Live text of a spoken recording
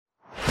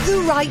The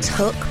Right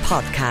Hook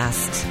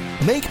Podcast.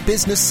 Make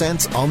business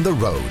sense on the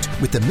road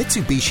with the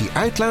Mitsubishi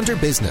Outlander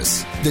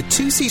Business. The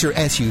two-seater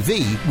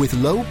SUV with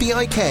low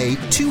BIK,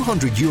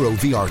 €200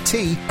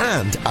 VRT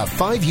and a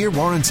 5-year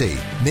warranty.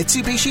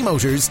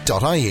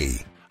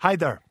 MitsubishiMotors.ie. Hi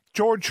there.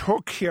 George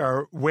Hook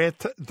here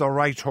with The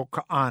Right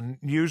Hook on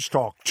News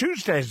Talk,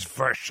 Tuesday's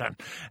version.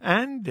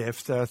 And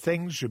if there are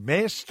things you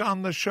missed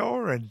on the show,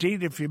 or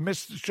indeed if you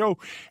missed the show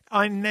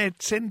in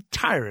its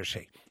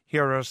entirety,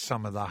 here are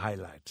some of the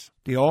highlights.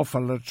 The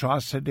awful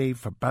atrocity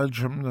for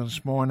Belgium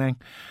this morning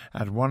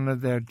at one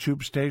of their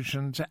tube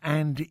stations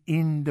and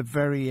in the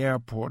very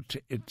airport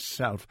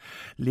itself,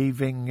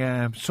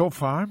 leaving so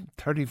far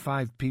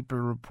 35 people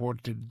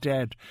reported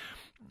dead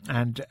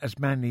and as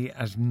many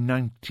as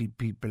 90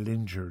 people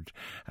injured.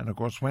 And of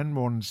course, when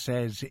one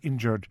says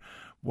injured,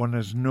 one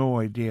has no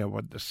idea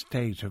what the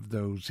state of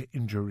those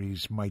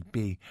injuries might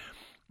be.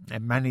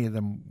 And many of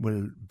them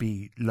will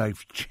be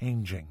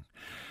life-changing.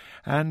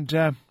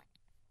 And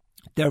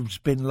there's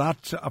been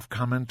lots of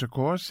comment, of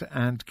course,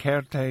 and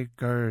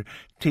caretaker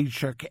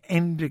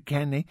Taoiseach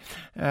Kenny,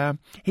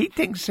 he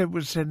thinks it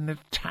was an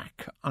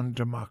attack on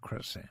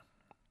democracy.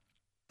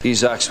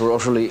 These acts were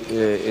utterly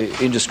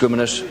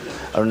indiscriminate,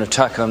 are an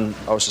attack on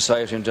our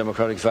society and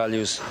democratic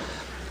values,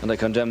 and I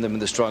condemn them in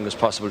the strongest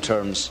possible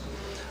terms,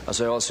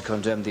 as I also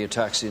condemn the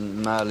attacks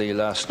in Mali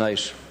last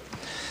night.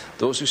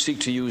 Those who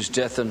seek to use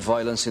death and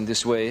violence in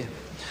this way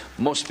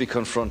must be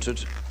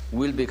confronted,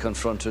 will be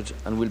confronted,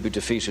 and will be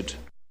defeated.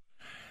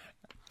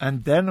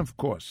 And then, of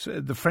course,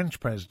 the French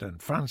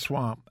President,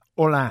 Francois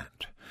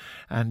Hollande,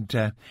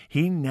 and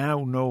he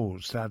now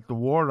knows that the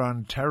war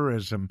on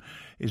terrorism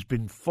is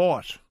being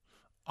fought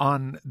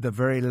on the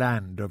very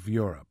land of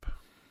Europe.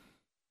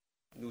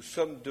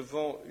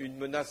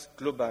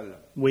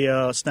 We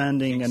are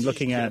standing and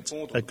looking at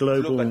a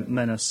global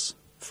menace.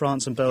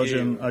 France and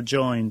Belgium are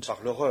joined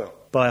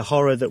by a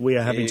horror that we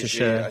are having to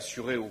share.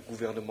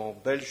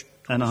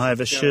 And I have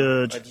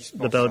assured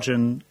the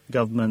Belgian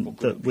government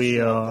that we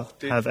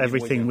have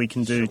everything we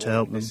can do to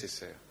help them.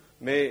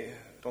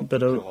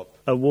 But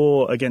a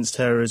war against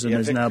terrorism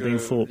is now being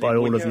fought by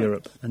all of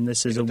Europe, and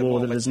this is a war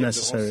that is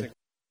necessary.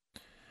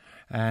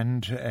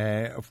 And,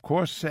 of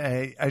course,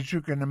 as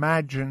you can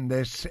imagine,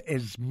 this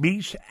is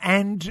meat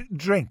and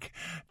drink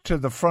to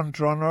the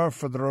front-runner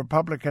for the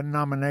Republican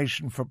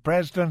nomination for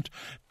president,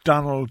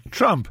 Donald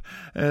Trump.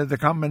 The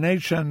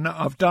combination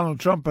of Donald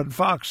Trump and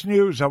Fox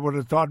News, I would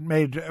have thought,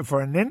 made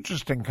for an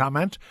interesting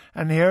comment,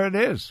 and here it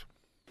is.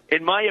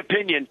 In my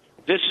opinion,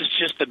 this is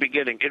just the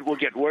beginning. It will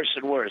get worse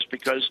and worse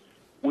because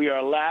we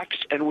are lax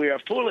and we are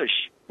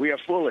foolish. We are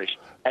foolish.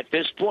 At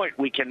this point,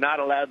 we cannot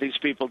allow these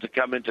people to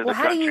come into the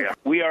country.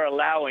 We are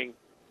allowing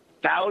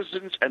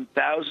thousands and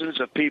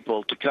thousands of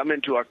people to come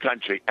into our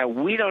country, and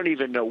we don't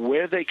even know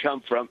where they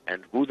come from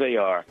and who they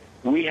are.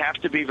 We have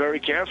to be very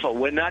careful.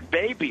 We're not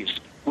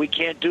babies. We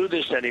can't do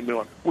this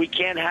anymore. We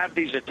can't have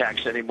these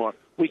attacks anymore.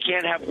 We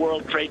can't have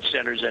World Trade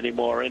Centers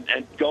anymore and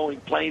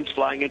planes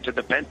flying into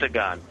the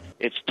Pentagon.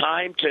 It's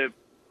time to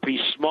be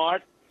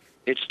smart.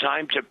 It's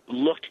time to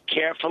look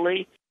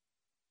carefully.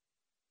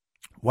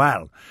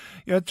 Well,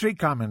 you had three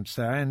comments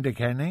there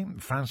indicating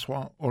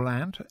Francois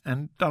Hollande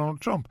and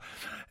Donald Trump.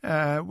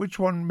 Which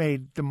one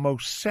made the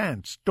most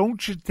sense?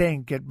 Don't you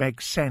think it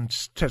makes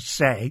sense to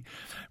say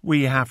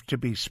we have to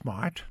be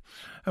smart?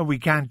 We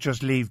can't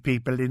just leave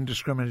people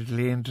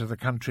indiscriminately into the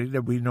country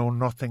that we know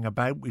nothing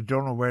about. We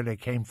don't know where they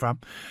came from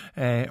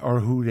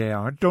or who they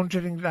are. Don't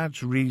you think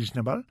that's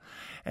reasonable?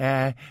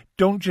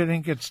 Don't you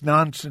think it's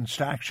nonsense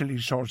to actually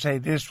sort of say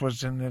this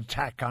was an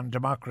attack on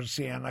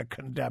democracy and I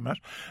condemn it?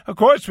 Of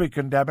course we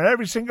condemn it.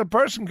 Every single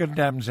person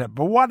condemns it.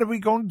 But what are we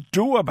going to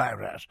do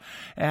about it?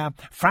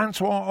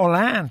 Francois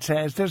Hollande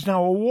says there's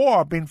now a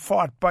war being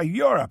fought by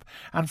Europe.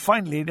 And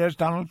finally, there's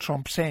Donald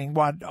Trump saying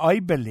what I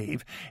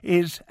believe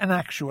is an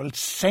actual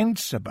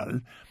sensible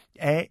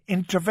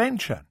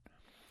intervention.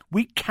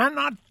 We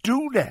cannot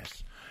do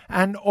this.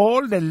 And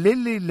all the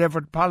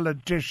lily-livered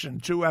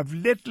politicians who have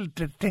little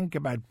to think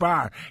about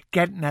bar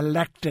getting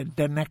elected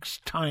the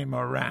next time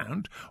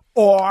around,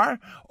 or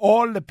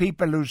all the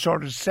people who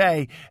sort of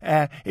say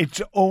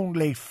it's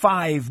only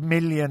 5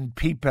 million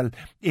people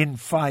in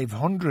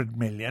 500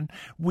 million,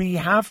 we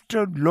have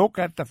to look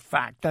at the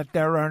fact that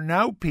there are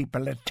now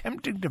people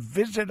attempting to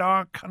visit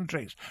our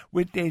countries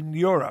within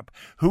Europe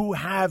who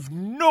have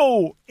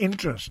no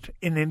interest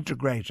in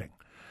integrating.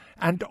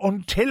 And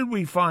until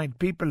we find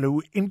people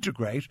who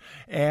integrate,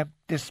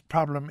 this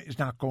problem is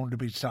not going to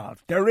be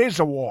solved. There is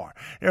a war.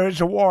 There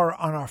is a war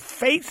on our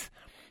faith.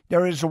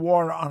 There is a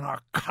war on our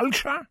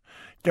culture.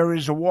 There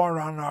is a war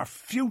on our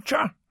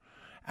future.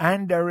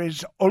 And there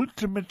is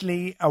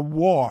ultimately a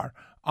war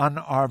on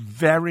our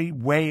very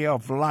way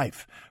of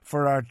life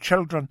for our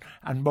children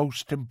and,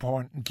 most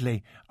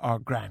importantly, our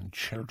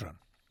grandchildren.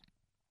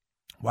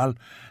 Well,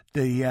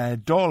 the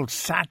Dáil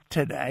sat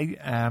today.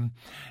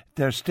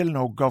 There's still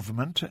no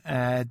government.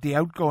 The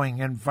outgoing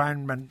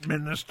Environment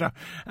Minister,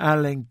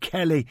 Alan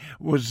Kelly,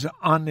 was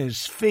on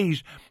his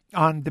feet.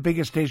 on the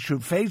biggest issue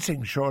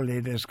facing, surely,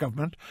 this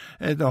government,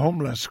 the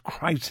homeless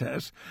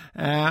crisis.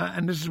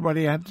 And this is what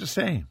he had to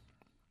say.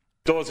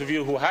 Those of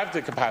you who have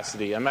the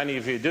capacity, and many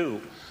of you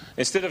do,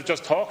 instead of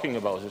just talking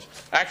about it,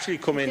 actually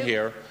come in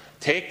here,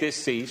 take this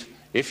seat,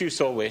 if you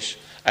so wish,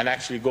 and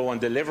actually go and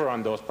deliver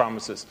on those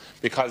promises.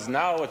 Because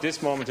now, at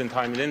this moment in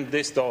time, and in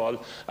this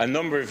Dáil, a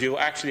number of you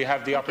actually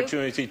have the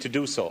opportunity to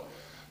do so.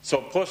 So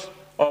put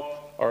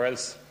up or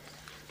else.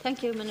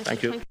 Thank you, Minister.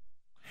 Thank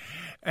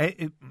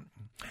you.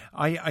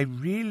 I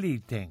really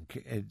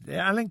think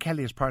Alan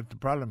Kelly is part of the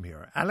problem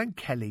here. Alan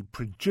Kelly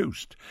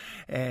produced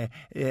a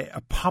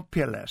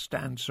populist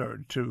answer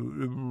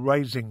to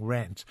rising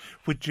rents,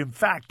 which in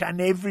fact, and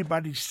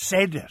everybody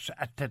said it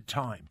at the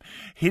time,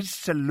 his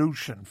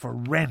solution for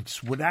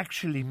rents would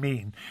actually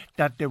mean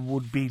that there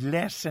would be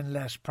less and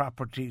less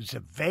properties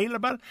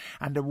available,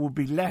 and there would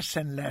be less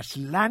and less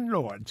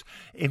landlords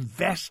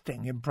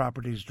investing in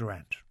properties to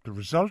rent. The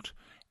result?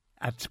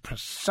 That's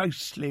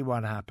precisely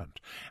what happened.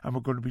 And we're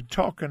going to be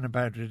talking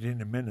about it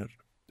in a minute,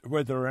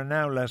 where there are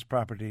now less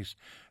properties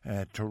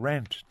to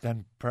rent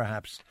than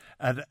perhaps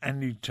at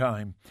any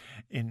time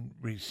in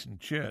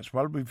recent years.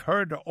 Well, we've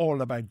heard all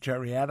about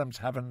Gerry Adams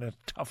having a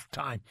tough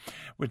time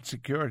with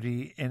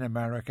security in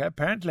America.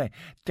 Apparently,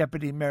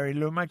 Deputy Mary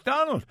Lou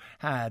McDonald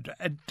had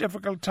a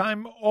difficult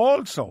time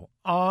also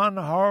on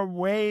her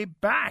way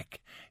back.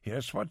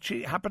 Here's what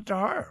happened to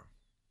her.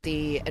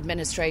 The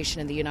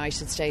administration in the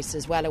United States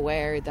is well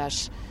aware that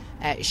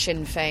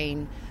Sinn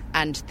Féin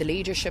and the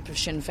leadership of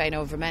Sinn Féin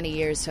over many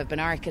years have been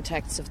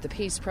architects of the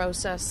peace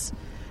process,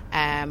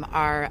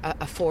 are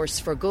a force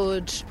for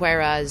good,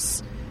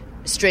 whereas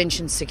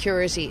stringent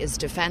security is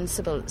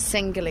defensible.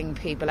 Singling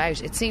people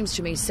out, it seems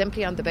to me,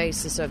 simply on the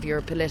basis of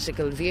your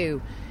political view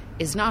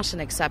is not an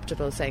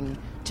acceptable thing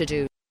to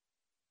do.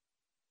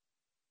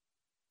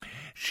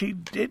 She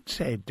did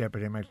say,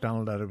 Deputy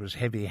McDonald, that it was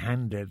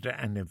heavy-handed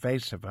and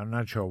invasive. I'm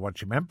not sure what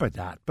she meant by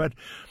that, but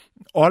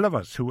all of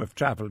us who have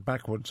travelled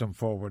backwards and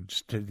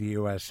forwards to the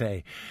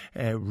USA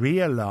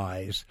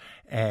realise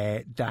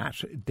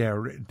that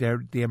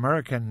the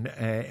American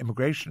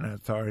immigration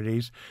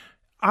authorities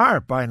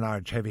are by and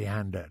large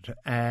heavy-handed,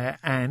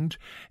 and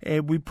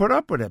we put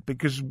up with it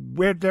because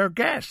we're their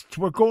guests.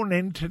 We're going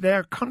into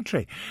their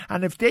country,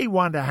 and if they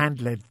want to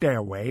handle it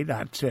their way,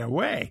 that's their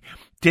way.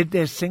 Did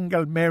they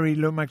single Mary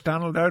Lou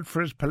McDonald out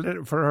for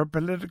her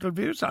political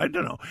views? I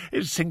don't know.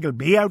 Is single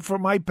me out for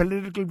my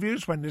political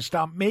views when they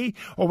stop me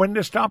or when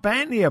they stop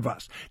any of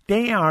us?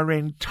 They are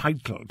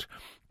entitled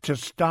to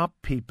stop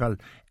people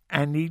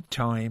any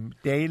time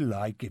they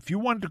like. If you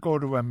want to go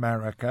to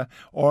America,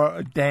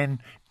 or then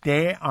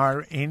they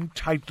are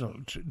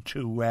entitled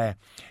to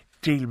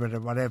deal with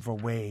it whatever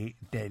way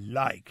they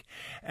like.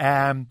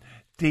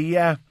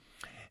 The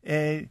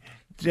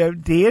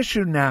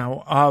issue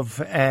now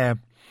of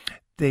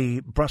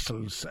the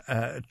Brussels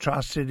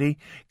atrocity,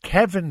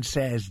 Kevin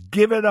says,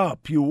 give it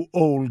up, you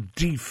old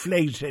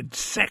deflated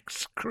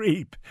sex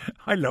creep.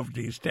 I love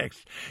these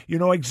texts. You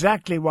know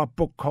exactly what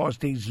book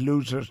caused these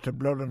losers to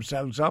blow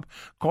themselves up.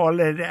 Call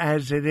it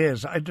as it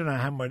is. I don't know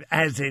how much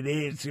as it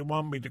is you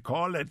want me to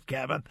call it,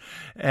 Kevin.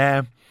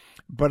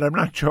 But I'm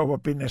not sure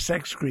what being a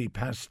sex creep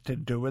has to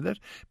do with it.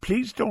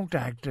 Please don't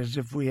act as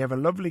if we have a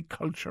lovely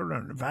culture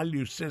and a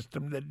value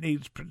system that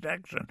needs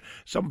protection.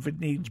 Some of it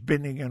needs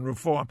binning and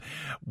reform.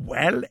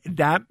 Well,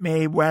 that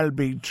may well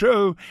be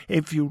true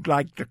if you'd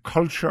like the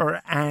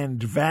culture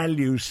and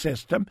value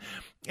system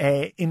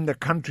in the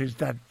countries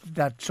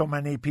that so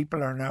many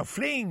people are now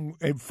fleeing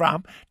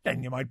from,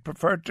 then you might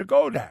prefer to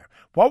go there.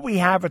 What we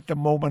have at the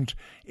moment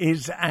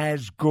is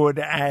as good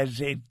as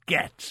it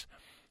gets.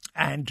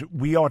 And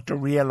we ought to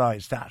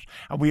realise that.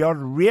 And we ought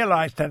to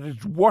realise that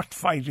it's worth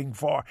fighting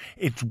for,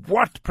 it's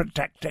worth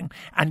protecting,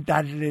 and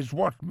that it is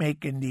worth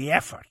making the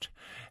effort.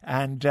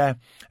 And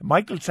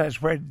Michael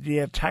says, where did the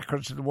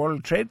attackers of the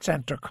World Trade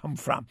Center come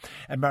from?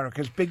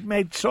 America's big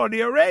mate,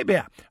 Saudi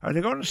Arabia. Are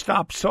they going to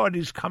stop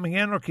Saudis coming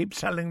in or keep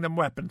selling them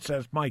weapons,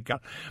 says Michael.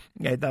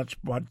 That's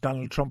what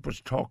Donald Trump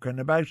was talking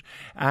about.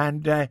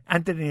 And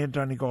Anthony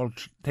Donegal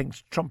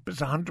thinks Trump is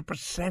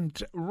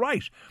 100%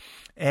 right.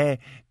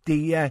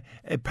 The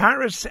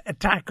Paris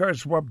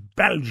attackers were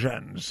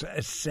Belgians,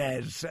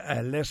 says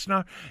a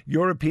listener.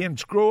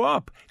 Europeans grew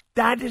up.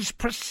 That is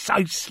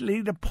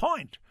precisely the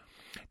point.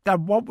 That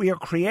what we are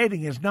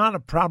creating is not a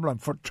problem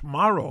for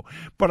tomorrow,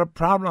 but a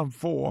problem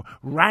for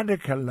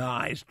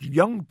radicalised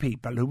young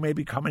people who may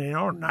be coming in,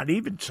 or not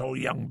even so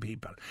young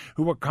people,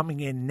 who are coming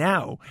in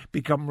now,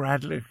 become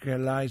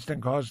radicalised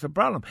and cause the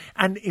problem.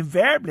 And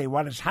invariably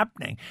what is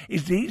happening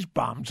is these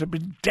bombs have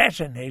been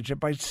detonated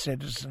by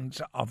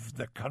citizens of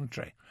the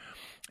country.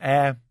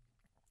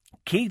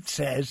 Keith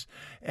says,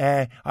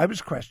 I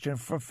was questioned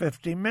for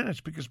 15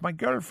 minutes because my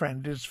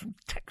girlfriend is from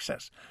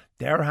Texas.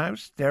 Their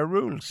house, their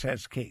rules,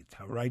 says Keith.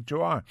 How right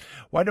you are.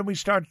 Why don't we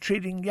start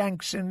treating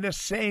Yanks in the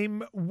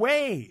same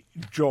way,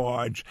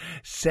 George,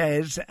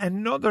 says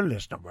another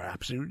listener. We're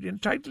absolutely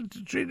entitled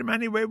to treat them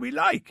any way we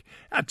like.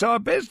 That's our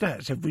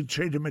business. If we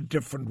treat them a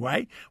different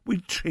way,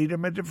 we treat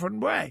them a different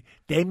way.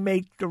 They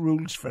make the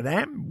rules for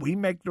them. We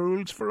make the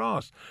rules for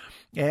us.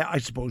 I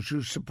suppose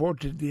you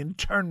supported the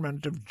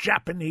internment of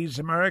Japanese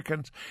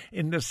Americans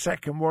in the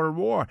Second World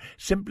War,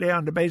 simply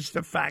on the basis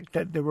of the fact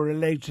that they were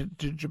related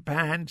to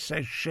Japan,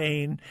 says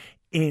Shane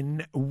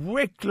in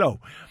Wicklow.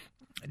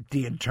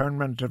 The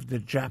internment of the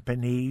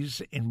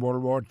Japanese in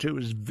World War II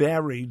is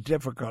very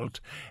difficult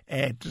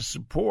to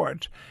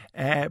support,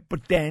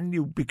 but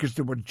then because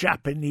they were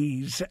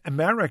Japanese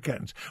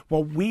Americans.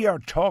 What we are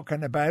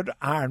talking about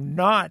are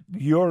not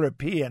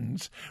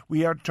Europeans.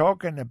 We are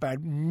talking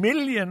about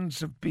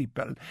millions of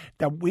people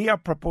that we are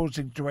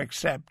proposing to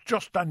accept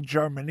just on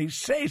Germany's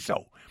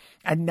say-so.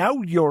 And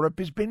now Europe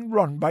is being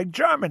run by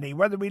Germany,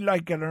 whether we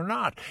like it or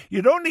not.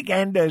 You don't think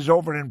Enda is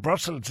over in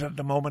Brussels at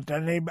the moment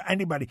and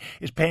anybody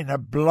is paying a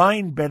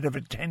blind bit of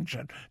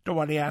attention to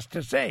what he has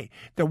to say.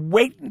 They're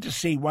waiting to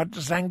see what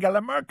does Angela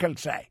Merkel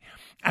say.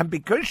 And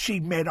because she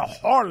made a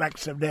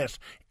horlicks of this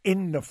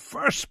in the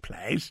first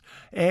place,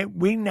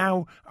 we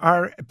now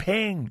are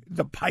paying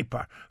the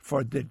piper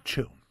for the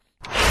tune.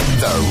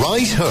 The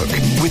Right Hook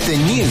with the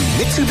new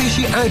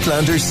Mitsubishi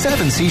Outlander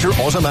 7-seater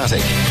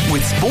automatic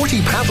with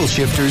sporty paddle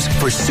shifters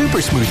for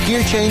super smooth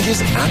gear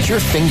changes at your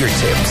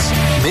fingertips.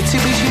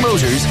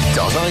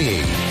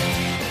 MitsubishiMotors.ie.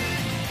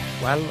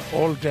 Well,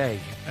 all day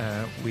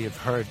we have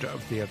heard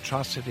of the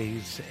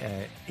atrocities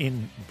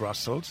in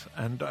Brussels,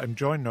 and I'm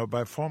joined now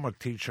by former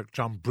Taoiseach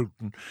John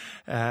Bruton,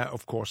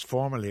 of course,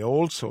 formerly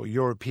also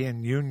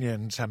European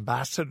Union's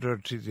ambassador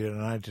to the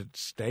United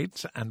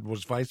States and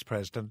was Vice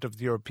President of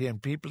the European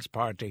People's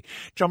Party.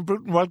 John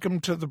Bruton, welcome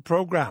to the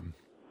programme.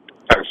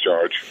 Thanks,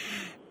 George.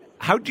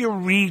 How do you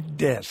read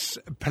this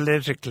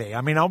politically? I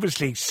mean,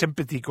 obviously,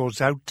 sympathy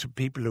goes out to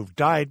people who've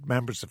died,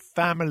 members of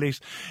families.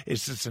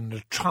 This is an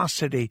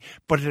atrocity,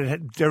 but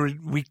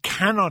we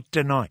cannot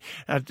deny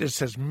that this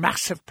has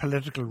massive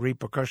political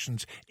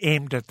repercussions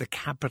aimed at the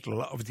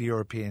capital of the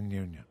European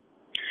Union.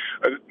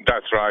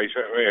 That's right.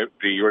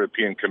 The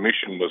European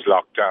Commission was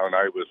locked down.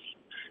 I was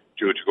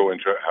due to go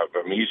into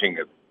have a meeting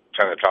at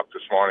 10 o'clock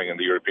this morning in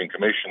the European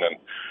Commission, and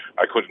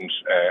I couldn't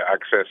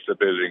access the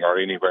building or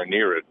anywhere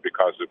near it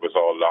because it was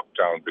all locked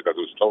down, because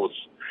it was close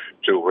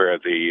to where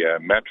the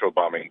metro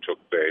bombing took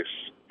place.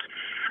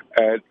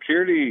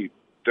 Clearly,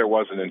 there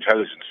was an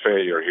intelligence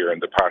failure here on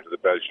the part of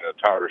the Belgian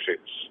authorities.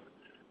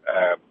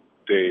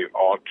 They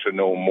ought to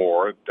know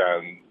more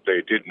than they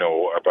did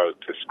know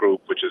about this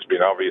group, which has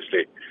been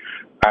obviously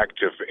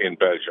active in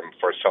Belgium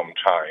for some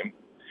time.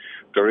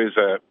 There is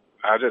an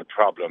added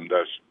problem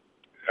that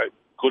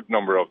good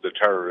number of the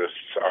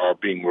terrorists are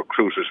being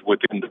recruited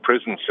within the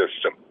prison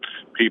system.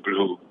 People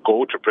who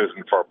go to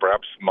prison for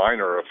perhaps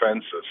minor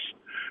offences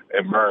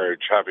emerge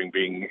having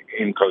been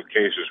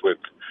inculcated with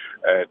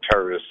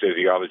terrorist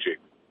ideology.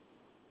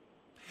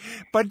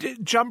 But,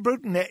 John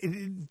Bruton,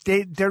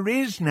 there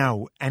is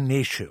now an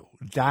issue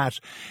that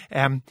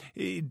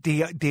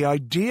the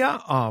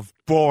idea of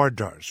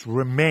borders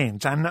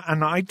remains, and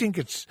I think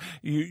it's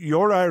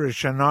you're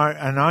Irish and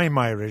I'm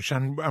Irish,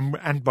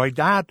 and by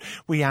that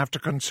we have to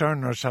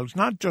concern ourselves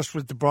not just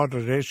with the broader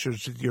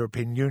issues of the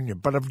European Union,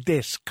 but of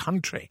this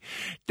country.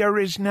 There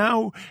is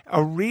now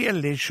a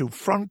real issue,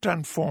 front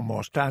and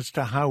foremost, as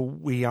to how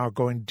we are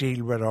going to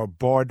deal with our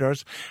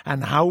borders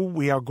and how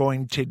we are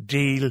going to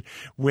deal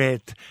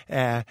with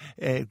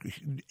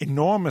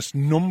enormous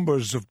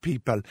numbers of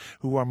people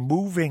who are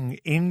moving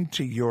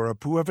into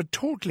Europe who have a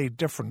totally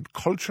different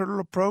cultural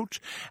approach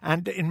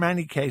and in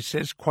many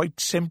cases quite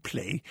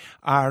simply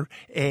are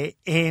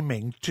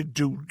aiming to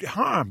do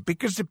harm,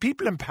 because the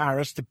people in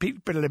Paris, the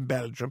people in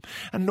Belgium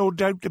and no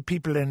doubt the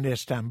people in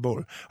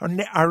Istanbul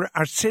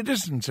are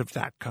citizens of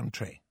that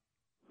country.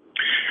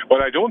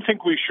 Well, I don't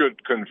think we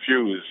should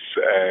confuse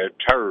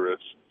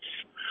terrorists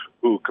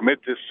who commit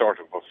this sort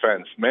of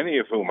offence, many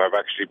of whom have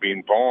actually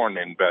been born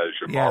in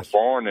Belgium or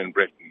born in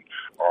Britain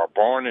or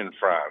born in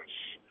France,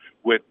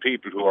 with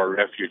people who are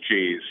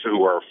refugees,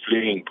 who are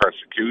fleeing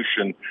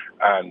persecution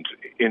and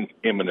in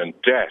imminent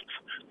death.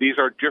 These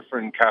are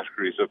different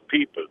categories of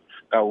people.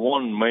 Now,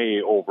 one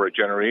may, over a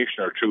generation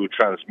or two,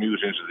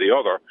 transmute into the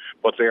other,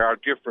 but they are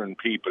different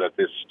people at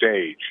this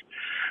stage.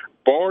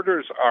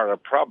 Borders are a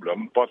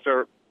problem, but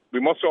we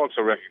must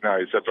also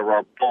recognise that there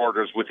are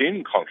borders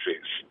within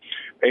countries.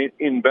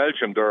 In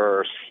Belgium, there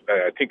are,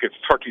 I think it's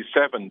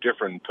 37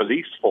 different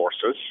police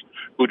forces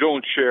who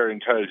don't share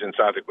intelligence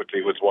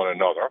adequately with one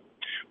another.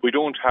 We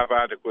don't have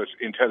adequate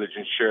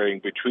intelligence sharing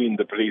between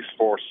the police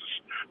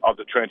forces of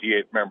the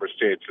 28 member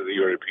states of the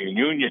European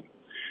Union.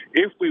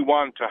 If we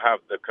want to have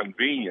the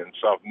convenience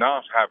of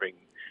not having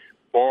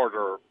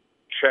border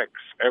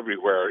checks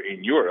everywhere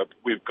in Europe,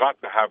 we've got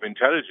to have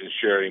intelligence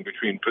sharing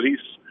between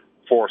police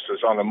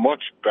forces on a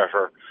much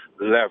better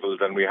level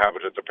than we have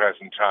it at the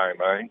present time.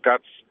 And I think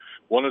that's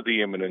one of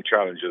the imminent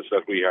challenges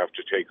that we have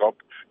to take up,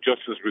 just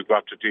as we've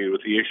got to deal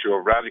with the issue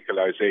of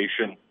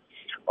radicalisation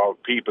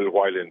of people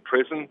while in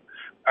prison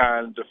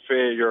and the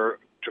failure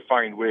to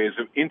find ways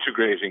of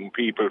integrating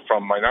people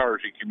from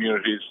minority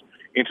communities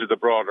into the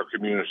broader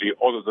community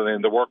other than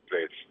in the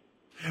workplace.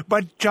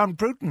 But, John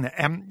Bruton,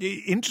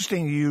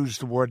 interesting you use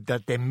the word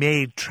that they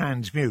may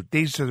transmute.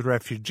 These are the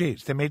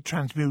refugees. They may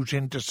transmute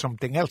into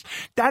something else.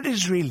 That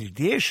is really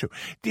the issue.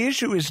 The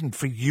issue isn't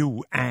for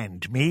you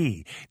and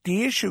me.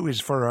 The issue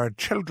is for our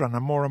children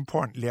and, more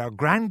importantly, our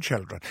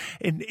grandchildren,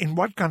 in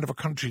what kind of a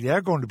country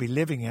they're going to be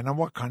living in and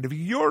what kind of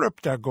Europe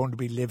they're going to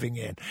be living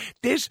in.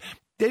 This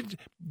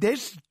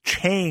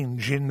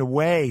change in the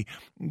way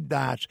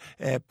that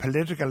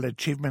political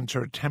achievements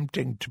are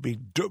attempting to be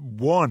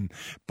won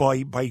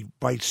by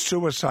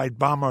suicide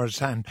bombers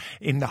and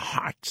in the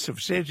hearts of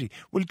cities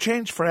will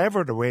change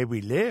forever the way we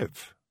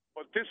live.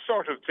 But this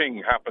sort of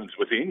thing happens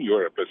within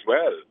Europe as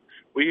well.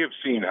 We have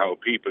seen how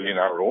people in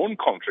our own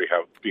country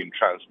have been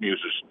transmuted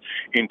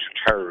into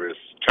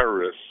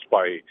terrorists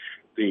by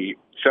the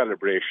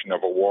celebration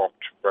of a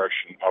warped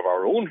version of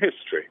our own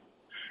history,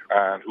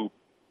 and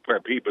where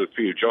people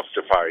feel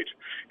justified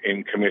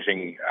in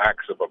committing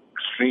acts of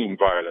extreme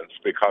violence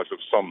because of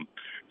some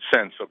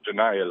sense of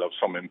denial of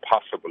some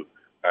impossible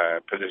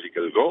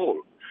political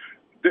goal.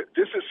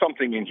 This is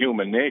something in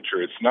human nature.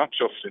 It's not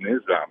just in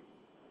Islam.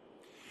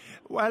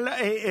 Well, I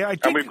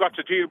think... And we've got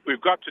to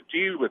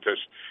deal with it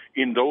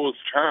in those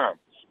terms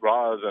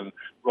rather than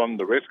run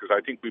the risk, because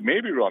I think we may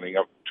be running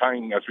of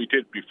time, as we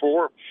did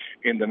before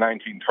in the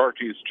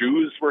 1930s.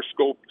 Jews were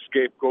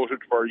scapegoated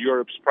for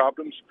Europe's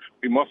problems.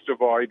 We must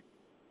avoid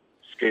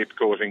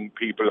scapegoating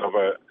people of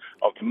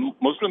the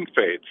Muslim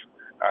faith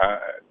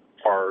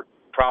for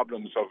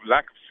problems of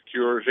lack of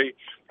security,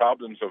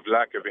 problems of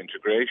lack of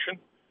integration,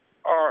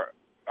 or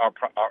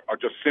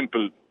just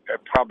simple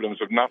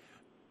problems of not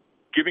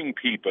giving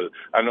people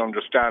an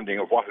understanding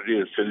of what it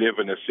is to live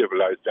in a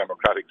civilized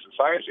democratic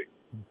society.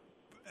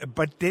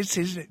 But this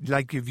is,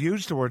 like you've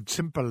used the word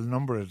simple a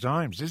number of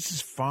times, this is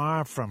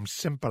far from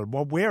simple.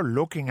 What we're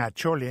looking at,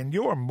 surely, and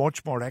you are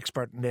much more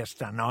expert in this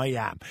than I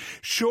am,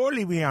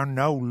 surely we are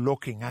now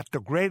looking at the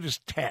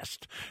greatest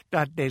test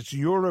that this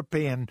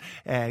European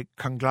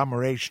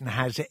conglomeration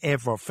has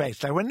ever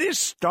faced. Like when this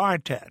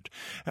started,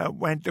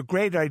 when the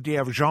great idea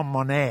of Jean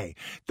Monnet,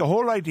 the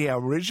whole idea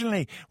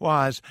originally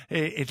was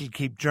it'll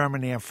keep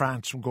Germany and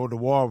France from going to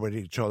war with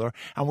each other,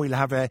 and we'll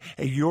have a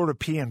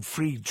European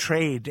free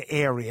trade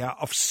area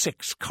of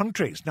 6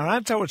 countries. Now,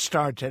 that's how it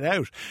started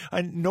out.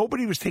 And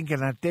nobody was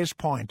thinking at this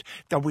point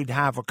that we'd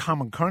have a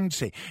common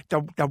currency,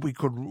 that we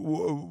could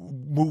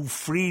move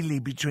freely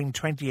between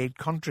 28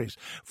 countries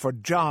for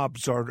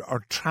jobs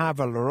or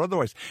travel or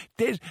otherwise.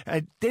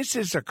 This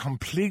is a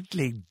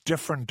completely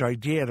different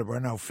idea that we're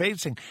now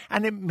facing.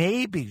 And it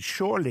may be,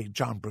 surely,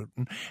 John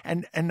Bruton,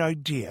 an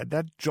idea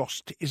that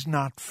just is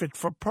not fit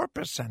for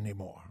purpose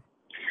anymore.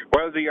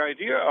 Well, the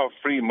idea of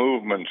free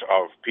movement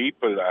of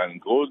people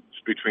and goods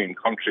between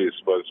countries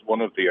was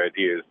one of the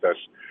ideas that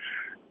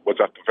was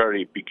at the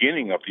very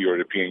beginning of the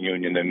European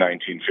Union in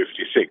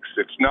 1956.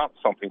 It's not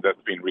something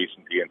that's been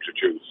recently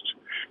introduced.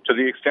 To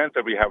the extent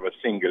that we have a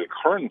single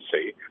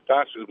currency,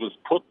 that was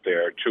put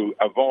there to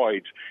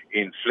avoid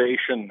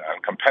inflation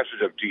and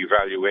competitive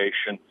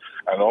devaluation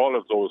and all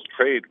of those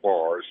trade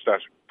wars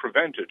that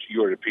prevented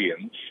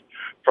Europeans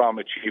from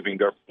achieving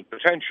their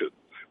potential.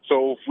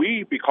 So if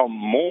we become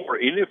more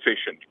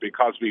inefficient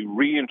because we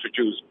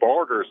reintroduce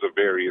borders of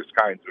various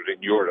kinds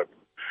within Europe,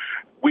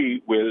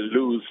 we will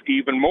lose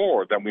even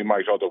more than we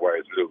might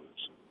otherwise lose.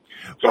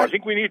 So I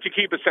think we need to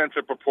keep a sense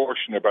of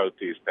proportion about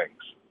these things.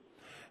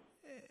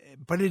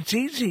 But it's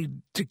easy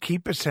to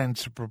keep a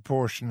sense of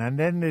proportion, and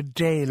then a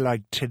day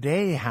like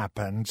today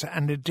happens,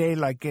 and a day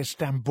like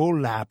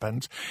Istanbul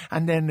happens,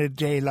 and then a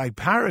day like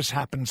Paris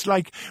happens.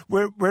 Like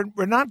we're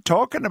not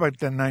talking about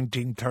the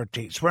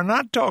 1930s. We're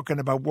not talking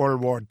about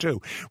World War II.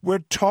 We're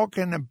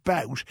talking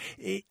about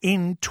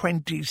in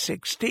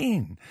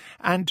 2016,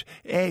 and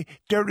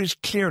there is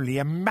clearly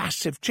a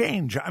massive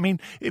change. I mean,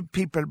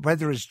 people,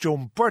 whether it's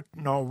John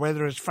Bruton or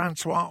whether it's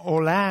Francois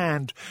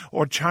Hollande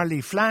or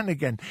Charlie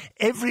Flanagan,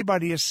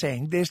 everybody is saying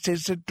this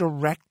is a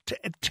direct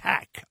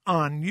attack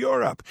on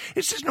Europe.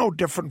 This is no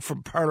different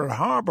from Pearl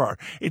Harbor.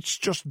 It's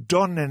just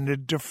done in a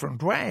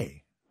different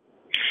way.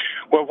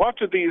 Well, what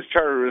do these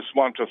terrorists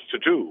want us to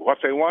do? What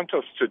they want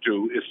us to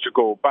do is to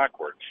go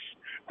backwards.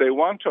 They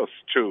want us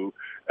to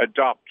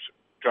adopt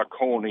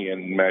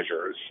draconian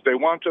measures. They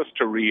want us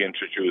to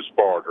reintroduce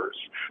borders.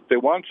 They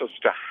want us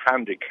to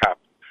handicap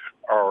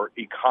our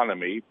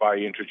economy by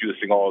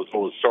introducing all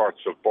those sorts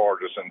of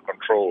borders and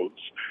controls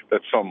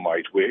that some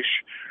might wish,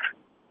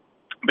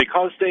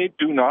 because they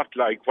do not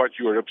like what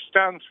Europe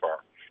stands for.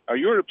 Now,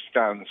 Europe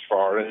stands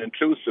for an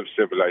inclusive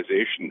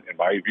civilization. In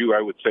my view,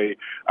 I would say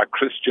a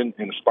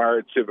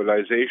Christian-inspired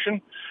civilization.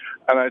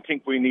 And I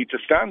think we need to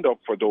stand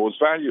up for those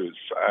values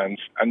and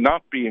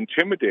not be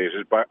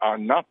intimidated by, or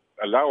not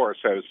allow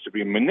ourselves to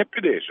be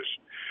manipulated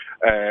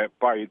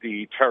by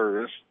the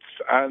terrorists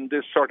and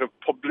this sort of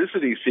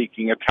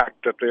publicity-seeking attack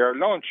that they are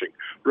launching.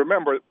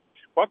 Remember,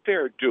 what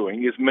they're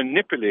doing is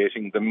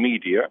manipulating the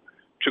media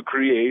to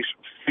create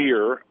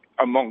fear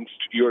amongst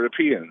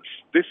Europeans.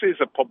 This is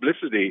a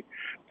publicity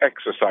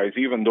exercise,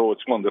 even though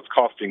it's one that's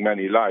costing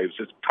many lives.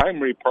 Its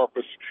primary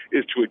purpose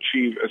is to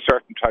achieve a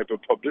certain type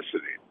of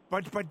publicity.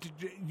 But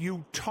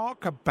you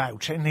talk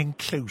about an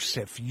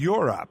inclusive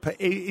Europe,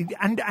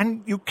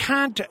 and you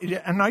can't,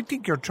 and I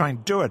think you're trying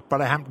to do it,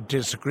 but I happen to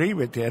disagree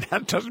with you.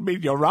 That doesn't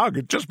mean you're wrong.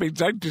 It just means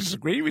I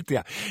disagree with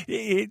you.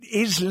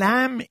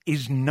 Islam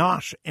is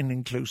not an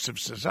inclusive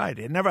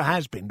society. It never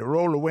has been. The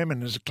role of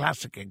women is a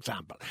classic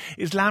example.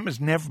 Islam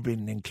has never been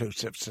an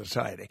inclusive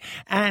society.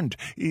 And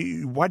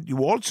what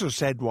you also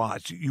said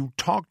was, you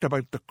talked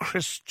about the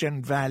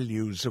Christian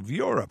values of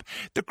Europe.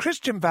 The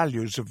Christian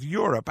values of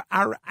Europe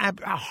are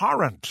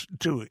abhorrent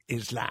to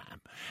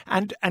Islam.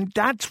 And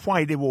that's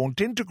why they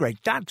won't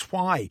integrate. That's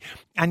why,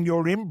 and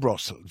you're in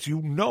Brussels,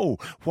 you know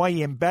why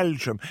in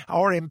Belgium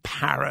or in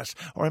Paris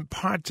or in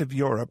parts of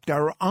Europe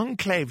there are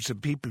enclaves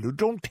of people who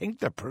don't think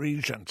they're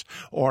Parisians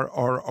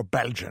or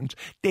Belgians.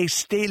 They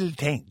still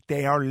think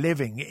they are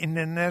living in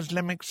an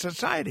Islamic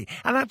society.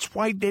 And that's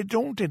why they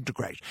don't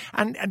integrate.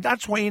 And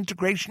that's why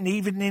integration,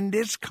 even in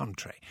this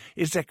country,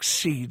 is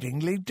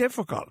exceedingly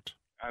difficult.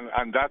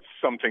 And that's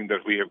something that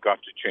we have got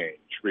to change.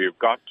 We have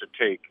got to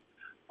take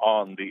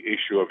on the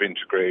issue of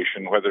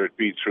integration, whether it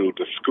be through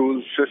the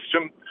school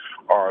system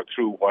or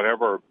through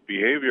whatever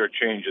behaviour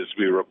changes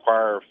we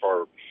require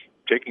for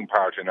taking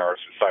part in our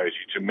society,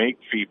 to make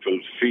people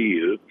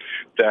feel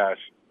that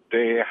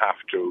they have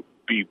to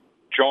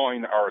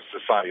join our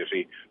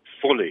society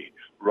fully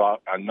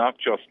and not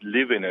just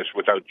live in it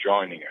without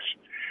joining it.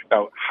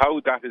 Now,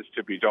 how that is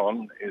to be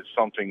done is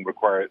something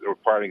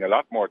requiring a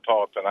lot more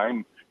thought than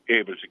I'm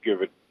able to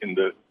give it in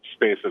the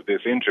space of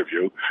this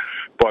interview,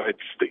 but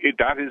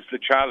that is the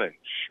challenge.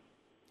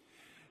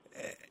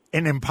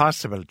 An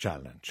impossible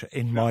challenge,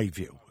 in my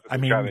view.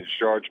 Challenge,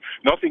 George.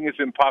 Nothing is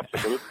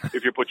impossible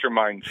if you put your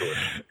mind to it.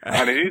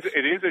 And it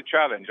is a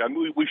challenge, and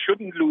we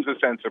shouldn't lose a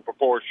sense of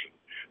proportion.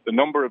 The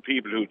number of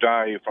people who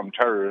die from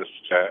terrorist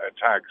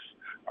attacks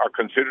are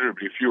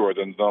considerably fewer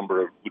than the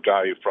number who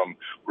die from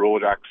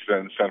road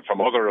accidents and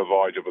from other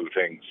avoidable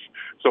things.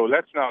 So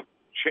let's not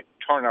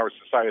turn our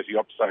society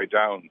upside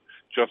down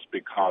just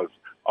because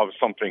of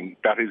something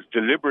that is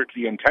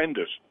deliberately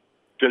intended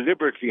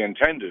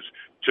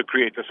to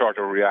create the sort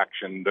of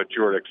reaction that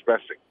you're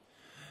expressing.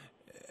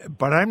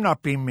 But I'm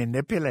not being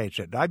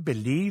manipulated. I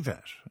believe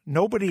it.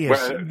 Nobody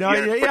is.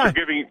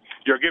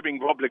 You're giving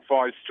public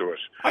voice to it.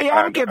 I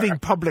am giving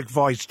public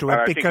voice to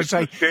it because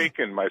I think it's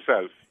mistaken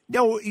myself.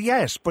 No,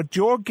 yes, but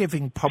you're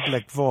giving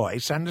public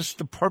voice, and it's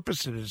the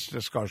purpose of this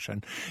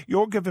discussion.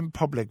 You're giving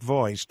public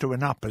voice to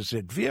an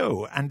opposite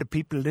view, and the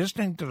people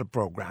listening to the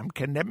programme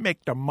can then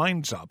make their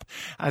minds up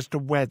as to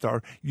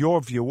whether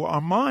your view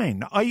or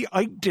mine.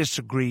 I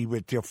disagree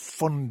with you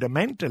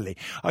fundamentally.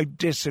 I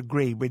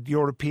disagree with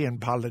European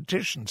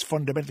politicians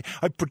fundamentally.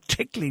 I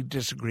particularly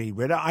disagree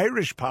with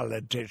Irish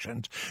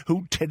politicians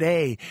who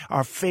today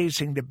are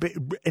facing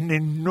an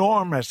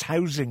enormous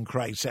housing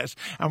crisis,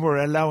 and we're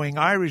allowing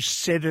Irish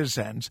citizens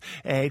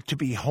to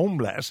be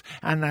homeless,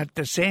 and at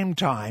the same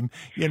time,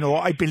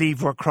 I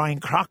believe we're crying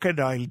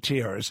crocodile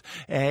tears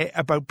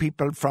about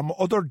people from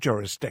other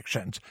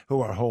jurisdictions who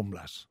are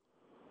homeless.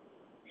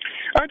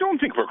 I don't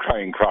think we're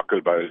crying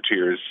crocodile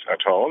tears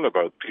at all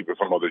about people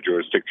from other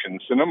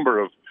jurisdictions. The number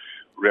of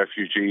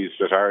refugees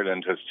that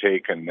Ireland has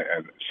taken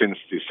since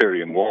the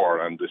Syrian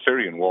war, and the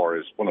Syrian war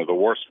is one of the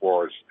worst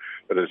wars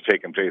that has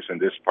taken place in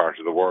this part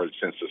of the world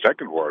since the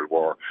Second World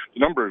War. The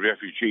number of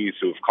refugees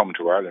who have come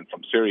to Ireland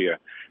from Syria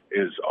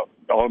is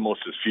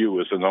almost as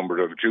few as the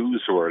number of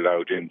Jews who were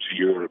allowed into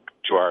Europe,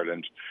 to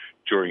Ireland,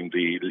 during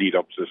the lead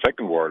up to the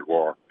Second World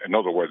War. In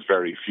other words,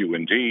 very few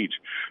indeed.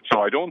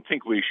 So I don't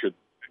think we should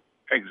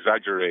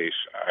exaggerate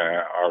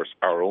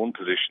our own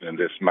position in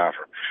this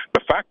matter.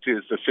 The fact is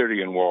the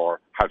Syrian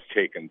war has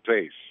taken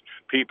place.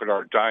 People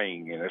are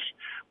dying in it.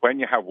 When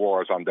you have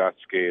wars on that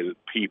scale,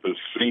 people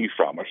flee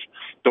from it.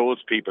 Those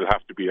people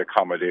have to be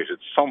accommodated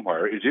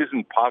somewhere. It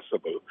isn't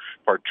possible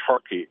for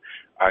Turkey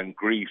and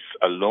Greece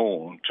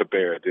alone to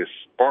bear this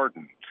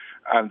burden.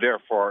 And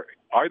therefore,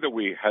 either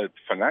we help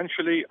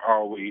financially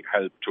or we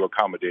help to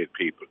accommodate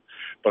people.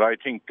 But I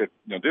think that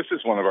this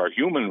is one of our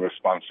human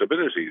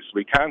responsibilities.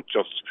 We can't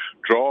just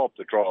draw up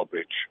the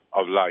drawbridge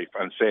of life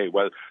and say,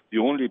 well, the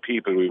only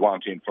people we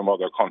want in from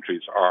other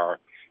countries are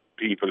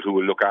people who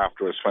will look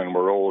after us when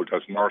we're old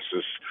as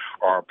nurses,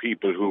 or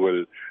people who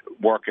will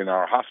work in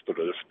our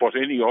hospitals, but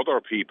any other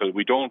people,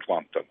 we don't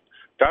want them.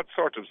 That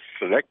sort of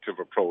selective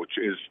approach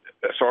is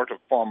a sort of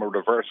form of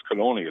reverse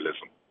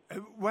colonialism.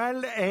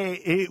 Well,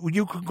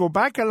 you could go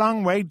back a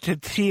long way to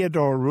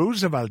Theodore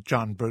Roosevelt,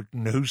 John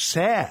Bruton, who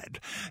said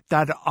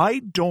that I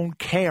don't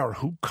care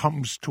who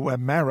comes to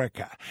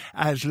America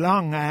as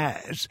long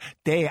as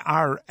they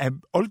are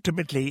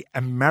ultimately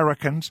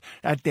Americans,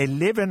 that they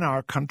live in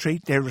our country,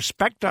 they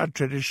respect our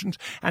traditions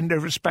and they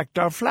respect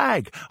our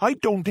flag. I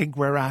don't think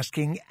we're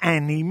asking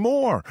any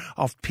more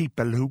of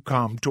people who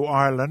come to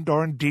Ireland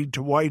or indeed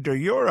to wider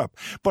Europe.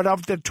 But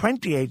of the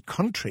 28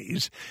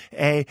 countries,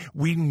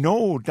 we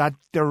know that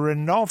there are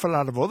an awful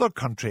lot of other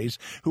countries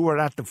who are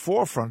at the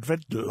forefront of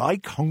it,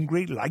 like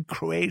Hungary, like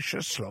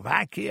Croatia,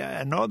 Slovakia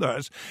and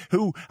others,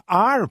 who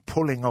are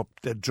pulling up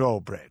the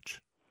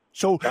drawbridge.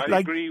 So, I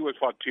agree with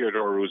what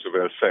Theodore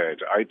Roosevelt said.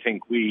 I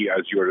think we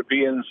as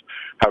Europeans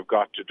have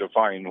got to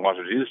define what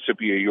it is to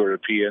be a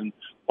European,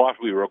 what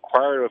we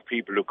require of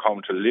people who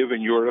come to live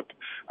in Europe,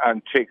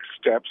 and take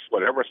steps,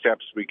 whatever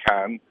steps we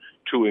can,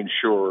 to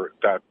ensure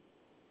that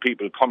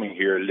people coming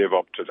here live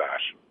up to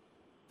that.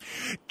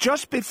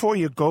 Just before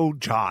you go,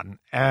 John,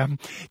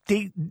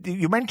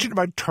 you mentioned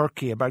about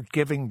Turkey, about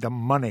giving them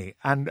money,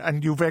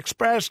 and you've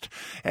expressed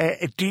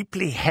a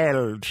deeply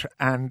held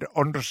and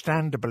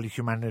understandable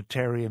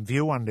humanitarian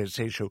view on this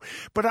issue.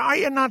 But are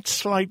you not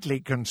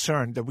slightly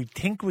concerned that we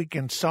think we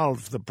can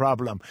solve the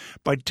problem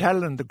by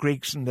telling the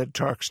Greeks and the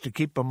Turks to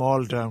keep them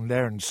all down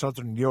there in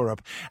southern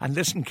Europe and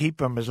listen, keep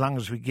them as long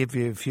as we give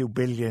you a few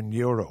billion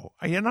euro?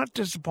 Are you not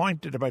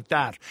disappointed about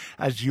that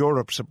as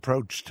Europe's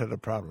approach to the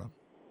problem?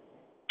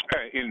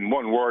 In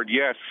one word,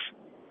 yes.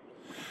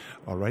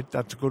 All right,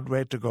 that's a good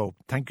way to go.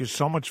 Thank you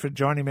so much for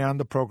joining me on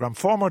the programme.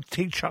 Former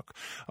Taoiseach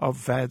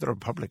of the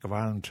Republic of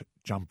Ireland,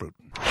 John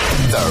Bruton.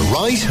 The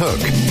Right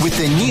Hook with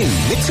the new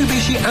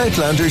Mitsubishi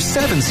Outlander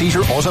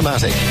 7-seater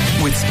automatic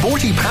with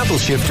sporty paddle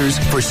shifters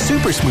for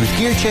super smooth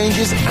gear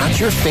changes at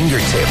your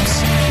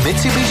fingertips.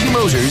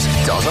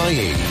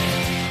 MitsubishiMotors.ie.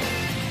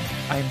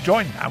 I'm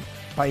joined now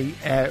by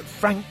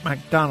Frank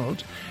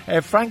McDonald.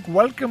 Frank,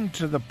 welcome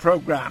to the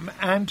programme.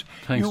 And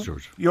thanks,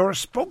 George. You're a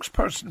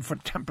spokesperson for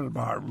Temple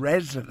Bar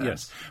residents,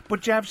 yes,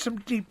 but you have some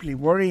deeply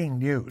worrying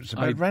news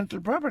about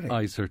rental property.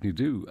 I certainly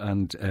do.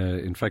 And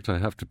in fact, I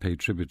have to pay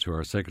tribute to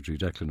our Secretary,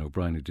 Declan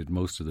O'Brien, who did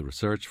most of the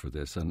research for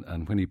this.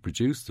 And when he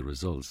produced the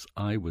results,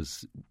 I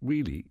was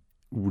really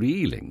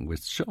reeling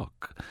with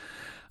shock.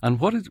 And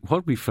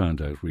what we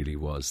found out really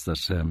was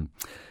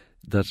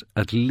that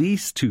at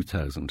least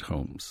 2,000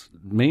 homes,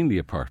 mainly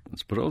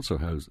apartments, but also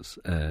houses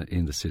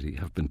in the city,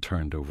 have been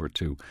turned over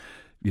to,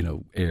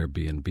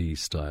 Airbnb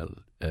style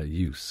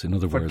use. In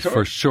other words,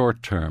 for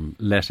short-term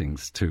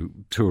lettings to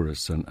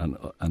tourists and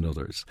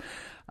others.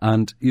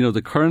 And,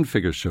 the current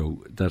figures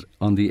show that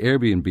on the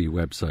Airbnb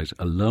website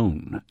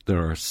alone, there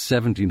are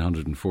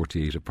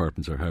 1,748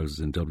 apartments or houses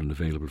in Dublin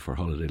available for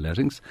holiday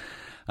lettings.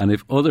 And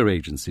if other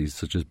agencies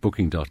such as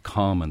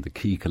Booking.com and the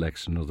Key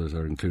Collection and others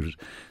are included,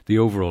 the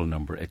overall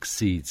number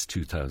exceeds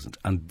 2,000.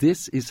 And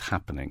this is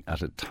happening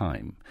at a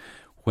time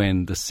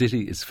when the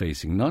city is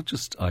facing not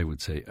just, I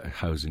would say, a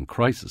housing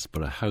crisis,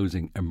 but a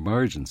housing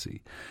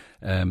emergency,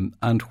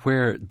 and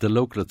where the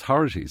local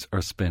authorities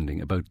are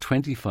spending about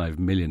 25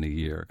 million a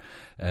year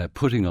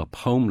putting up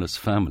homeless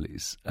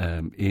families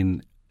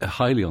in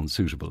highly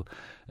unsuitable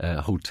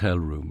hotel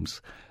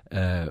rooms,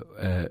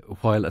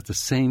 while at the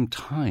same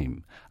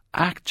time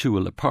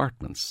actual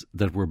apartments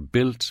that were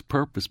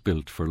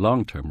purpose-built for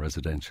long-term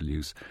residential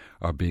use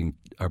are being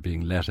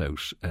let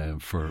out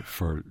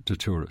to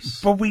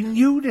tourists. But we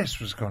knew this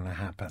was going to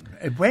happen.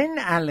 When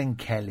Alan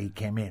Kelly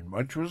came in,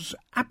 which was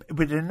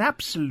with an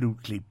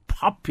absolutely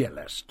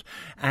populist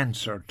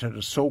answer to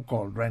the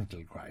so-called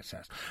rental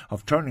crisis,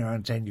 of turning around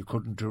and saying you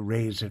couldn't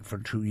raise it for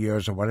 2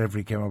 years or whatever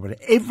he came up with.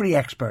 Every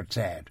expert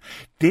said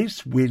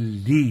this will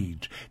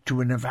lead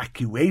to an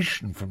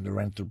evacuation from the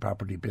rental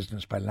property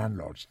business by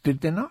landlords. Did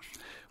they not?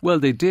 Well,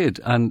 they did,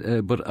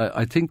 and but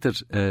I think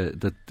that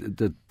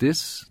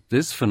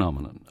this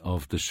phenomenon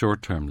of the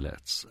short-term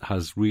lets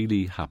has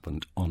really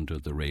happened under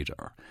the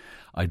radar.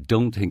 I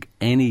don't think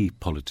any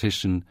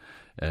politician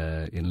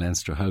in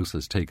Leinster House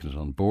has taken it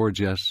on board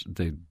yet.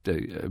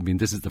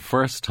 This is the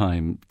first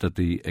time that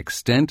the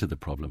extent of the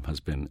problem has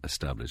been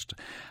established.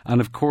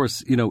 And of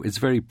course, it's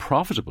very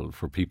profitable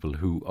for people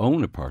who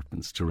own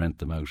apartments to rent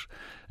them out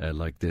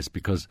like this,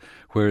 because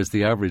whereas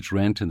the average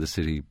rent in the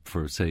city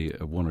for, say,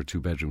 a 1 or 2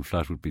 bedroom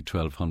flat would be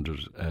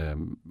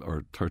 $1,200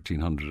 or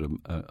 $1,300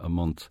 a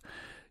month,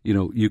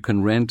 you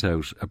can rent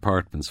out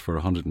apartments for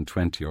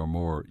 120 or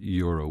more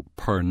euro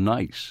per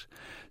night.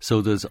 So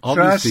there's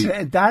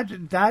obviously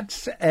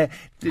that's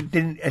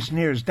as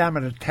near as damn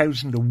it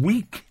 1,000 a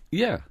week.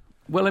 Yeah.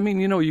 Well,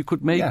 you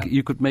could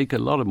make a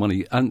lot of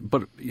money,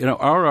 but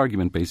our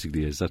argument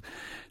basically is that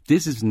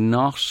this is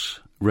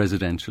not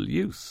residential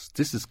use.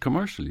 This is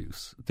commercial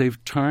use.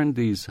 They've turned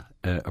these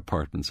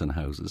apartments and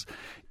houses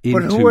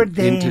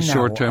into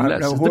short-term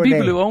lets. The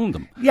people who own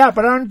them. Yeah,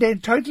 but aren't they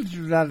entitled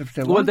to that if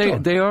they want to?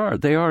 Well,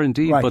 they are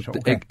indeed. Right, but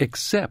okay.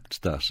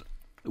 Except that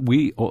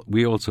we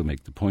also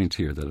make the point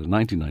here that a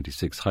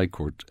 1996 High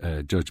Court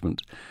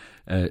judgment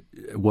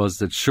was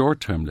that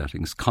short-term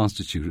lettings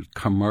constituted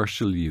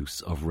commercial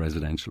use of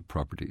residential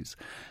properties,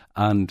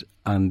 and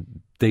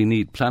they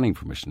need planning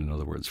permission, in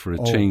other words, for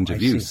a change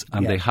of use,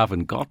 and they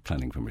haven't got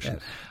planning permission.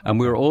 Yes. And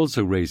we're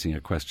also raising a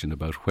question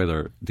about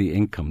whether the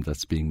income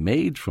that's being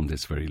made from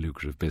this very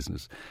lucrative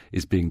business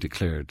is being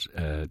declared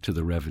to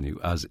the revenue,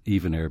 as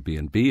even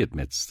Airbnb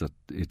admits that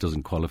it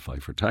doesn't qualify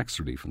for tax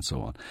relief and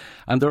so on.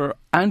 And there are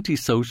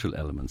antisocial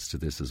elements to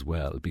this as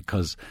well,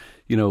 because,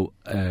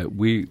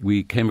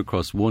 we came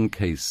across one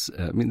case,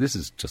 this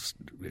is just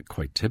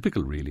quite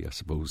typical really, I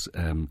suppose,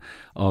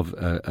 of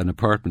an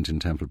apartment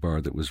in Temple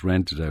Bar that was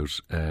rented out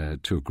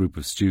to a group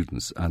of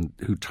students and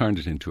who turned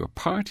it into a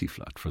party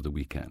flat for the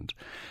weekend.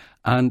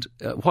 And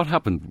what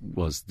happened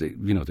was they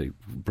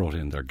brought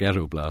in their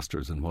ghetto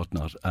blasters and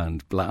whatnot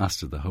and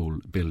blasted the whole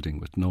building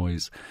with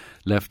noise,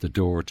 left the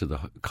door to the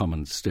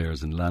common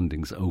stairs and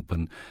landings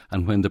open,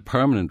 and when the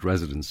permanent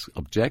residents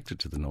objected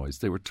to the noise,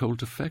 they were told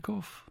to feck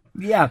off.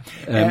 Yeah.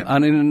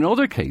 And in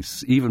another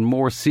case, even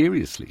more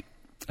seriously,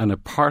 an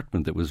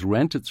apartment that was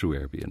rented through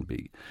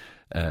Airbnb,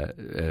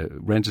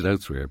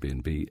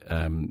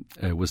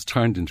 was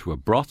turned into a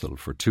brothel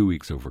for 2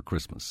 weeks over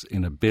Christmas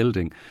in a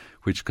building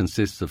which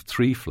consists of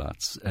 3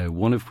 flats,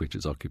 one of which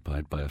is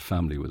occupied by a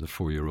family with a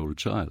 4-year-old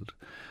child.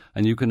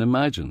 And you can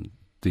imagine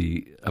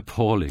the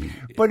appalling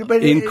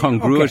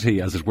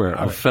incongruity, as it were,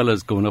 of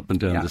fellas going up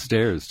and down the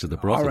stairs to the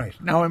brothel. All right.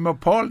 Now, I'm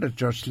appalled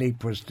that your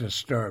sleep was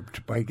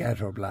disturbed by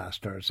ghetto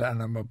blasters, and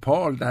I'm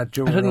appalled that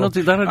you were... That had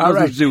nothing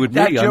to do with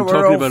me. I'm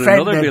talking about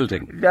another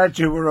building. That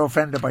you were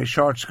offended by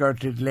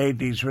short-skirted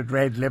ladies with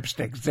red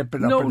lipstick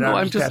zipping up and down. No,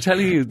 I'm just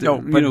telling you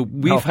that,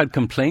 we've had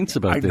complaints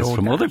about this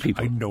from other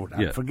people. I know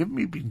that. Yeah. Forgive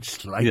me being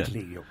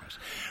slightly humorous.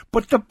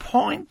 But the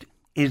point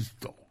is,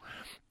 though,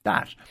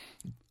 that...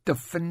 the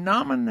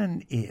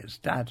phenomenon is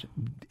that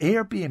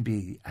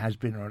Airbnb has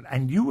been on,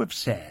 and you have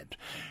said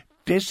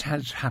this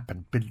has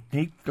happened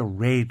beneath the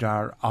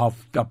radar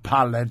of the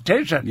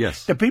politician.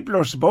 Yes. The people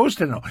are supposed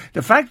to know.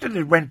 The fact that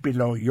it went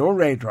below your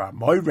radar,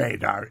 my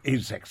radar,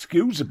 is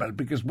excusable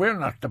because we're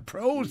not the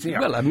pros here.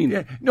 Well, I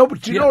mean... no,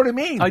 but you know what I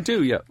mean? I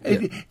do, yeah.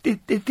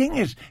 The thing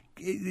is...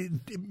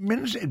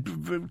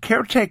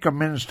 Caretaker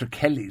Minister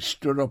Kelly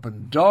stood up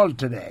in Dáil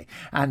today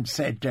and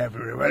said to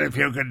everyone, well, if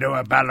you can do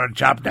a better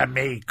job than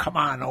me, come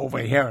on over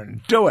here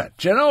and do it.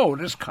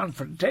 This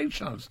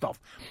confrontational stuff.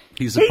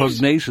 He's a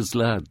pugnacious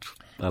lad.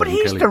 But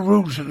he's the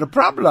root of the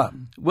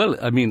problem. Well,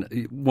 I mean,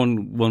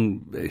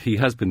 he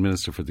has been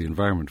Minister for the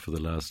Environment for the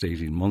last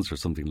 18 months or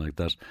something like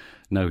that.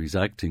 Now he's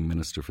acting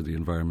Minister for the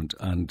Environment.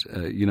 And,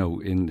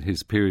 in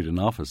his period in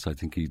office, I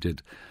think he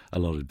did a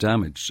lot of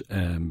damage,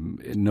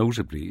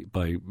 notably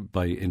by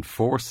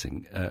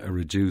enforcing a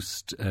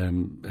reduced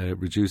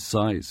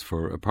size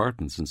for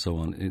apartments and so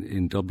on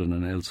in Dublin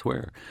and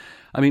elsewhere.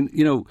 I mean,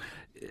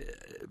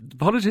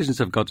 politicians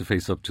have got to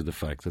face up to the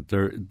fact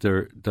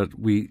that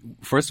we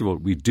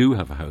do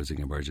have a housing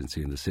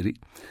emergency in the city.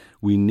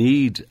 We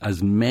need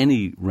as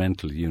many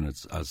rental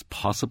units as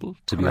possible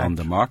to be on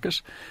the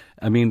market.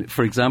 I mean,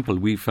 for example,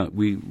 we found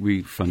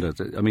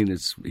out,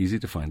 it's easy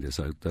to find this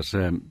out,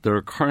 that there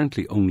are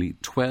currently only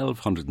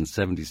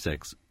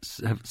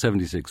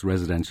 1,276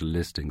 residential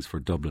listings for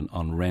Dublin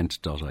on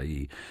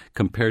rent.ie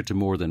compared to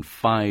more than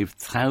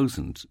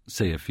 5,000,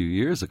 say, a few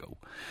years ago.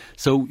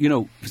 So,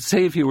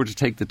 say if you were to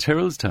take the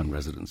Tyrrellstown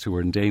residents who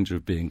are in danger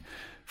of being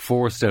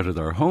forced out of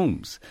their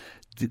homes,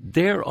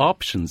 their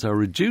options are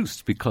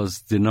reduced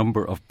because the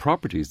number of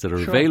properties that are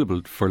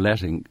available for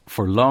letting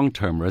for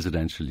long-term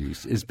residential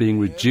use is being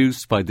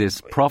reduced by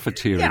this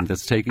profiteering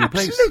that's taking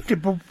place. Absolutely,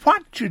 but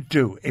what you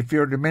do if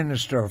you're the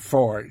Minister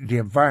for the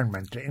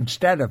Environment,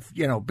 instead of,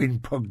 being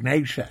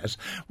pugnacious,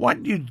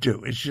 what you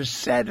do is you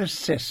set a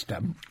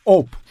system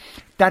up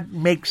that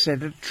makes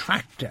it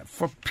attractive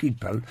for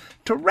people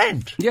to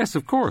rent. Yes,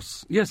 of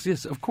course. Yes,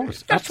 of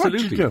course. That's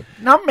absolutely. What you do.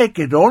 Not make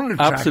it unattractive,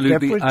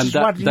 absolutely. which and is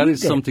what that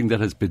is did. Something that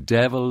has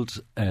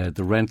bedeviled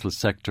the rental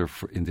sector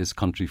in this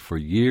country for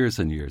years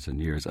and years and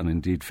years. And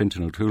indeed,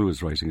 Fintan O'Toole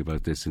was writing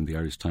about this in the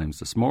Irish Times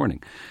this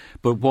morning.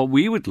 But what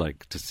we would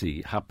like to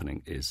see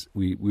happening is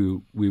we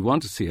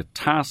want to see a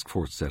task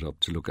force set up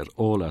to look at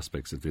all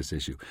aspects of this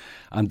issue.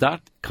 And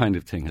that kind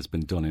of thing has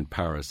been done in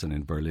Paris and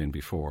in Berlin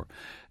before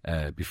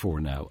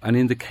now. And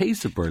in the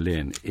case of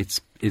Berlin,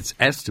 it's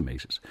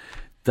estimated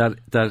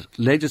that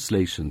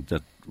legislation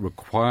that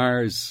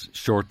requires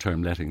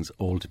short-term lettings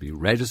all to be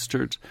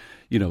registered,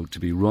 to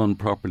be run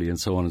properly and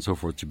so on and so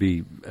forth, to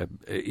be,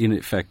 in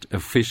effect,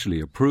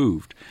 officially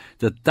approved,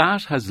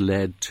 that has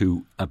led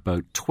to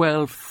about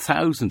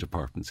 12,000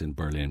 apartments in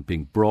Berlin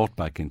being brought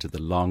back into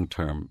the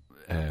long-term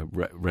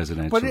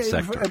residential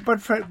sector.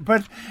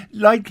 But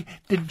like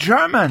the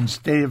Germans,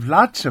 they have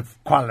lots of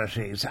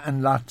qualities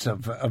and lots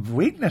of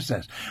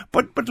weaknesses.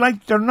 But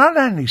like they're not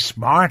any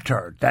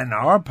smarter than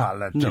our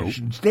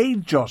politicians. No. They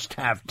just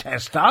have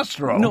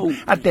testosterone. No.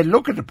 And they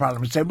look at the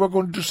problem and say, we're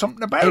going to do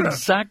something about it.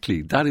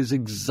 Exactly. That is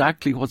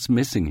exactly what's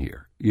missing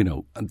here.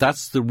 And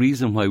that's the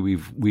reason why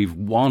we've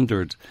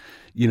wandered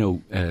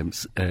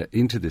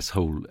into this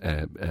whole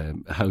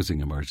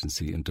housing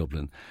emergency in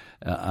Dublin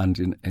and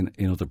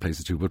in other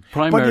places too, but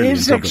primarily it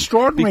is in Dublin,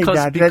 extraordinary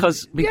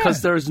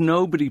because there is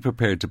nobody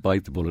prepared to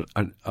bite the bullet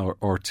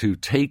or to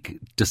take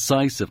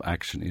decisive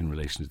action in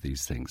relation to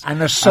these things.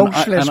 And a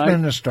socialist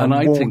minister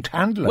won't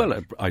handle it.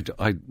 Well,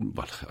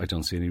 I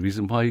don't see any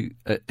reason why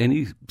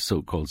any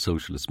so-called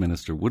socialist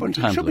minister wouldn't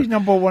handle it. But he should be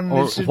number one in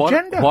this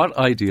agenda.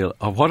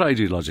 What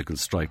ideological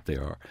strike they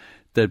are.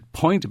 The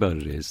point about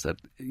it is that,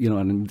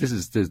 and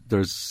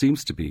there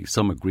seems to be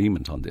some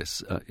agreement on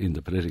this in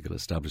the political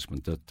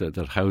establishment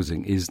that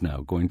housing is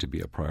now going to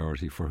be a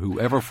priority for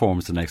whoever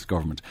forms the next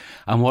government.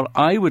 And what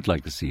I would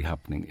like to see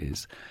happening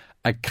is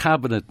a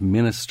cabinet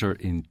minister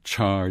in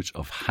charge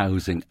of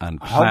housing and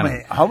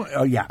planning.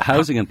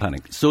 Housing and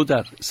planning, so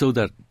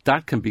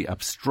that can be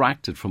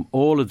abstracted from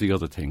all of the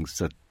other things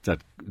that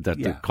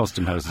the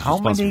Custom House is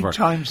responsible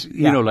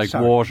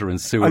for. Water and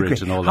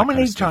sewerage and all that. How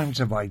many times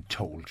have I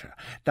told you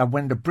that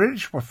when the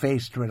British were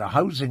faced with a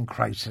housing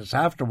crisis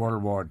after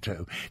World War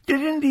II, they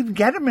didn't even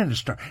get a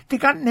minister. They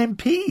got an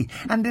MP,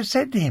 and they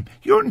said to him,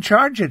 "You're in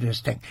charge of this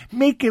thing.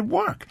 Make it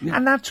work." Yeah.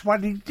 And that's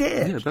what he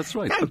did. Yeah, that's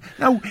right.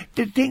 Now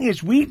the thing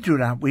is, we do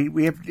that.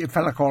 We have a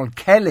fella called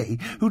Kelly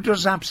who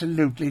does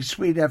absolutely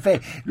sweet FA.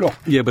 Look.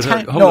 Yeah, but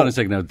hold on a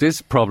second now.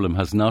 This problem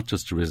has not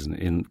just arisen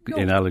in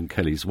Alan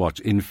Kelly's watch.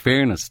 In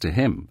fairness to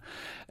him,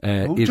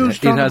 it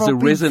has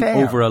arisen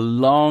over a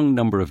long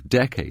number of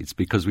decades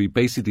because we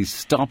basically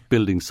stopped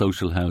building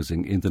social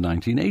housing in the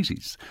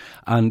 1980s.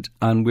 And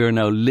we're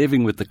now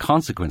living with the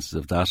consequences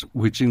of that,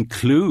 which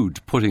include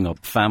putting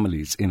up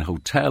families in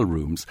hotel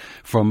rooms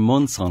for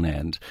months on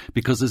end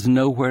because there's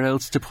nowhere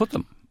else to put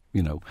them.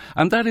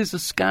 And that is a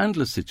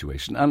scandalous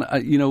situation. And,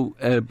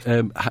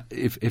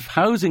 if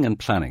housing and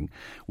planning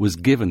was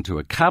given to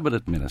a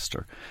cabinet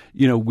minister,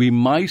 we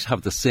might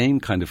have the same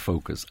kind of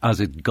focus as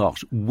it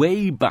got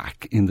way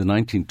back in the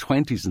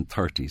 1920s and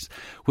 30s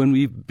when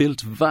we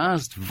built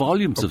vast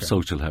volumes of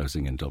social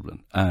housing in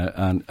Dublin,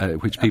 and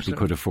which people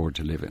could afford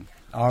to live in.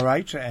 All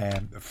right,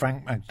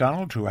 Frank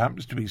McDonald, who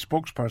happens to be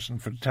spokesperson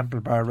for the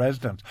Temple Bar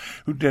residents,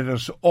 who did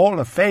us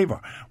all a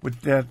favour with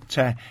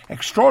that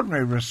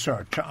extraordinary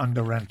research on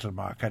the rental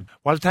market.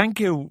 Well, thank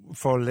you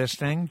for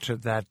listening to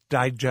that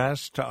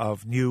digest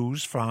of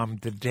news from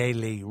the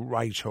Daily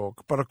Right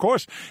Hook. But of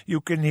course, you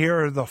can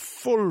hear the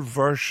full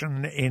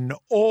version in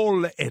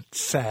all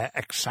its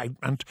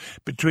excitement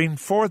between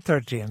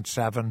 4:30 and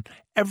 7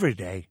 every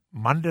day,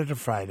 Monday to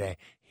Friday,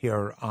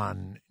 here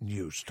on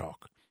News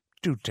Talk.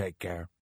 Do take care.